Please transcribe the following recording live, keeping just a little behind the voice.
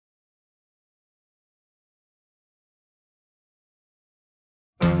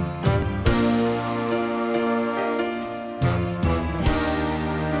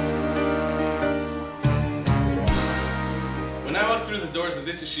doors of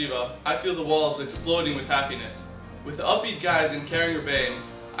this yeshiva, I feel the walls exploding with happiness. With the upbeat guys and caring rebbeim,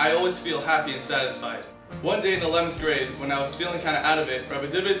 I always feel happy and satisfied. One day in 11th grade, when I was feeling kind of out of it, Rabbi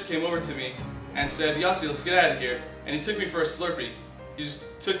Dibitz came over to me and said, "Yossi, let's get out of here." And he took me for a Slurpee. He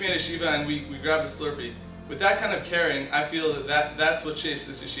just took me at yeshiva and we grabbed a Slurpee. With that kind of caring, I feel that's what shapes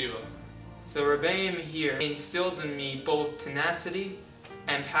this yeshiva. The rebbeim here instilled in me both tenacity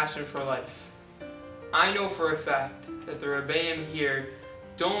and passion for life. I know for a fact that the rebbeim here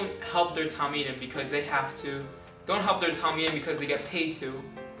don't help their talmidim because they have to, don't help their talmidim because they get paid to.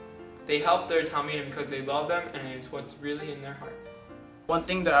 They help their talmidim because they love them and it's what's really in their heart. One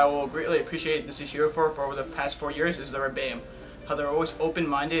thing that I will greatly appreciate this yeshiva for over the past 4 years is the rebbeim. How they're always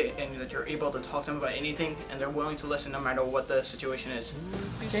open-minded and that you're able to talk to them about anything and they're willing to listen no matter what the situation is.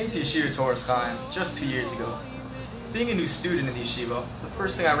 I came to Yeshiva Toras Chaim just 2 years ago. Being a new student in the yeshiva, the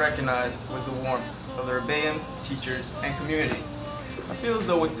first thing I recognized was the warmth of the rebbeim, teachers, and community. I feel as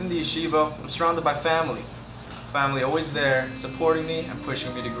though within the yeshiva, I'm surrounded by family. Family always there, supporting me and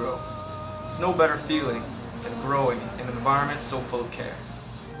pushing me to grow. There's no better feeling than growing in an environment so full of care.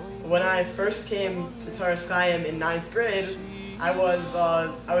 When I first came to Toras Chaim in 9th grade, I was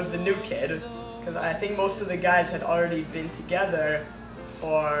the new kid, because I think most of the guys had already been together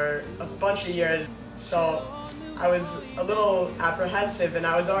for a bunch of years, so I was a little apprehensive and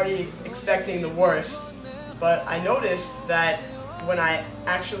I was already expecting the worst. But I noticed that when I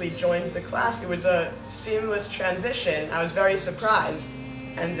actually joined the class, it was a seamless transition. I was very surprised.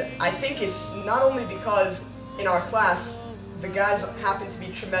 And I think it's not only because in our class the guys happen to be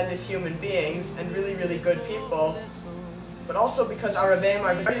tremendous human beings and really, really good people, but also because our rebbeim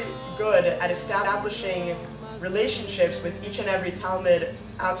are very good at establishing relationships with each and every talmid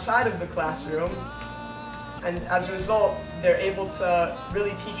outside of the classroom, and as a result, they're able to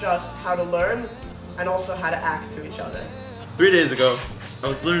really teach us how to learn and also how to act to each other. 3 days ago, I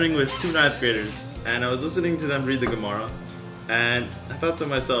was learning with 2 9th graders, and I was listening to them read the Gemara, and I thought to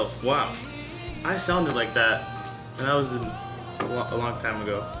myself, wow, I sounded like that when I was a long time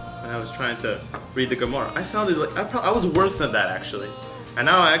ago. When I was trying to read the Gemara, I sounded like I was worse than that actually, and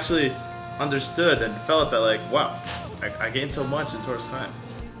now I actually understood and felt that like, wow, I gained so much in Toras Chaim.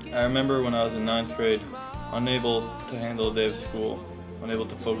 I remember when I was in 9th grade, unable to handle a day of school, unable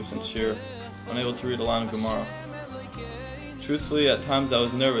to focus on shir, unable to read a line of Gemara. Truthfully, at times I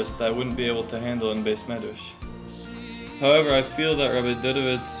was nervous that I wouldn't be able to handle in Beis Medrash. However, I feel that Rabbi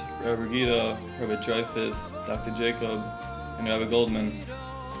Dudovitz, Rabbi Gita, Rabbi Dreyfus, Dr. Jacob, and Rabbi Goldman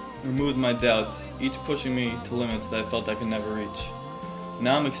removed my doubts, each pushing me to limits that I felt I could never reach.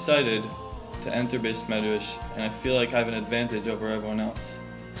 Now I'm excited to enter Beis Medrash, and I feel like I have an advantage over everyone else.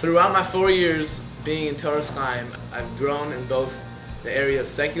 Throughout my 4 years being in Toras Chaim, I've grown in both the area of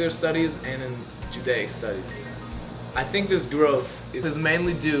secular studies and in Judaic studies. I think this growth is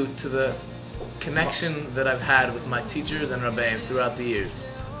mainly due to the connection that I've had with my teachers and rebbeim throughout the years.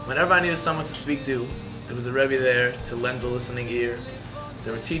 Whenever I needed someone to speak to, there was a rebbe there to lend a listening ear.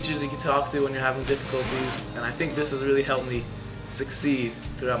 There were teachers you could talk to when you're having difficulties, and I think this has really helped me succeed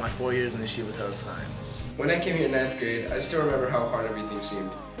throughout my 4 years in Yeshiva Toras Chaim. When I came here in 9th grade, I still remember how hard everything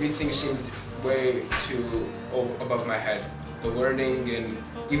seemed. Everything seemed way too above my head. The learning, and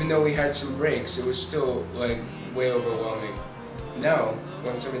even though we had some breaks, it was still like way overwhelming. Now,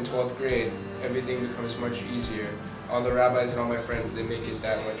 once I'm in 12th grade, everything becomes much easier. All the rabbis and all my friends, they make it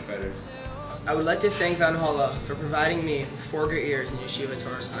that much better. I would like to thank Van Holla for providing me with 4 great years in Yeshiva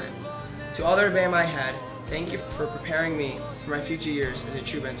Toras Chaim. To all the rebbeim I had, thank you for preparing me for my future years as a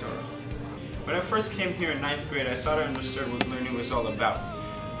true Ben Torah. When I first came here in 9th grade, I thought I understood what learning was all about.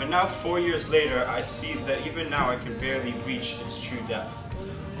 But now, 4 years later, I see that even now I can barely reach its true depth.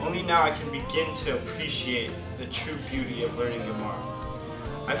 Only now I can begin to appreciate the true beauty of learning Gemara.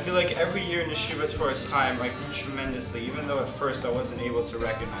 I feel like every year in Yeshiva Toras Chaim I grew tremendously, even though at first I wasn't able to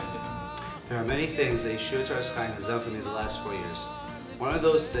recognize it. There are many things that Yeshiva Toras Chaim has done for me the last 4 years. One of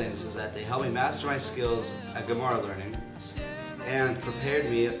those things is that they helped me master my skills at Gemara learning and prepared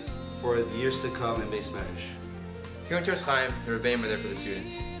me for the years to come in Beis Medrash. Here in Toras Chaim, the rebbeim are there for the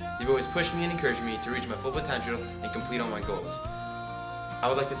students. They've always pushed me and encouraged me to reach my full potential and complete all my goals. I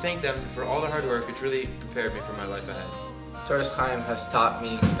would like to thank them for all their hard work, which really prepared me for my life ahead. Toras Chaim has taught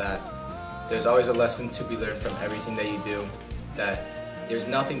me that there's always a lesson to be learned from everything that you do, that there's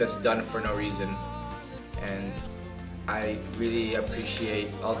nothing that's done for no reason, and I really appreciate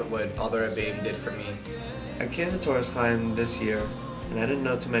what all the rebbeim did for me. I came to Toras Chaim this year, and I didn't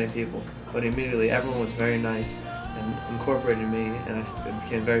know too many people, but immediately everyone was very nice and incorporated me, and I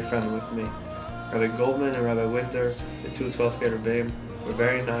became very friendly with me. Rabbi Goldman and Rabbi Winter, the 2 12th grade rebbeim, were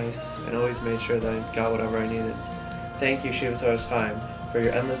very nice and always made sure that I got whatever I needed. Thank you, Yeshiva Toras Chaim, for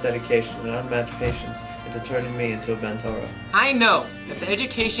your endless dedication and unmatched patience into turning me into a Ben Torah. I know that the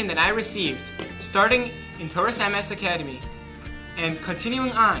education that I received, starting in Toras MS Academy and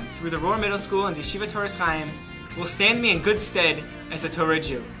continuing on through the Roar Middle School and Yeshiva Toras Chaim, will stand me in good stead as a Torah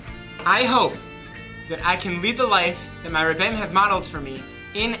Jew. I hope that I can lead the life that my Rebbeim have modeled for me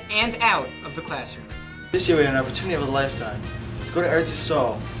in and out of the classroom. This year we had an opportunity of a lifetime to go to Eretz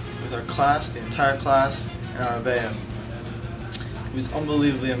Yisrael with our class, the entire class, and our Rebbeim. It was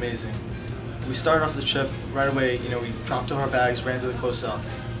unbelievably amazing. We started off the trip right away, we dropped off our bags, ran to the Kosel.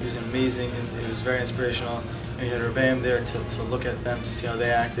 It was amazing, it was very inspirational. And we had Rebbeim there to look at them, to see how they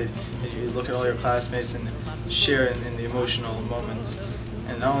acted. And you look at all your classmates and share in the emotional moments.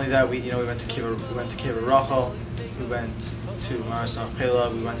 And not only that, we went to Kever Rachel, we went to Maras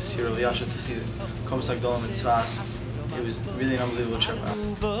Pela, we went to Sruly to see the Komas Agdolim and Svas. It was really an unbelievable trip.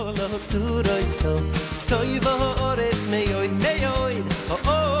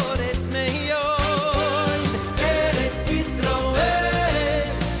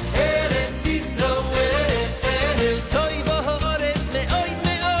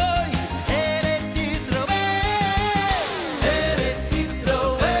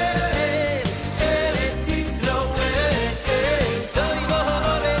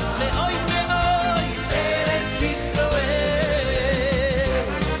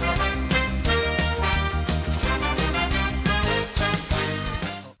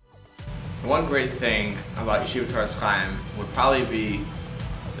 One great thing about Yeshiva Toras Chaim would probably be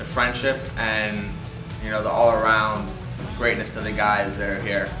the friendship and the all-around greatness of the guys that are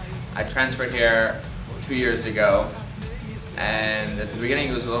here. I transferred here 2 years ago, and at the beginning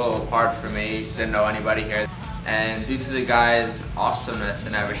it was a little hard for me, didn't know anybody here. And due to the guys' awesomeness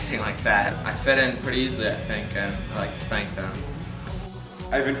and everything like that, I fit in pretty easily, I think, and I'd like to thank them.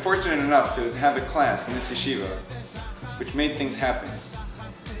 I've been fortunate enough to have a class in this yeshiva, which made things happen.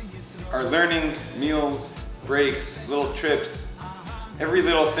 Our learning, meals, breaks, little trips, every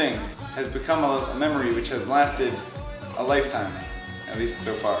little thing has become a memory which has lasted a lifetime, at least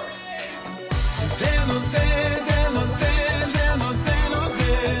so far.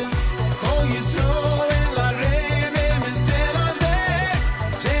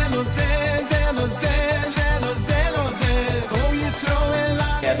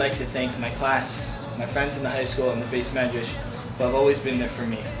 I'd like to thank my class, my friends in the high school and the base medrash who have always been there for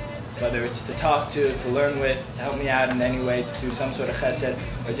me. Whether it's to talk to learn with, to help me out in any way, to do some sort of chesed,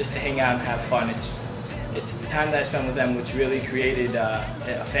 or just to hang out and have fun. It's the time that I spent with them which really created a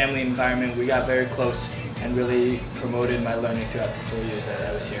family environment. We got very close and really promoted my learning throughout the 4 years that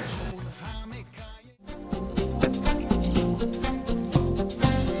I was here.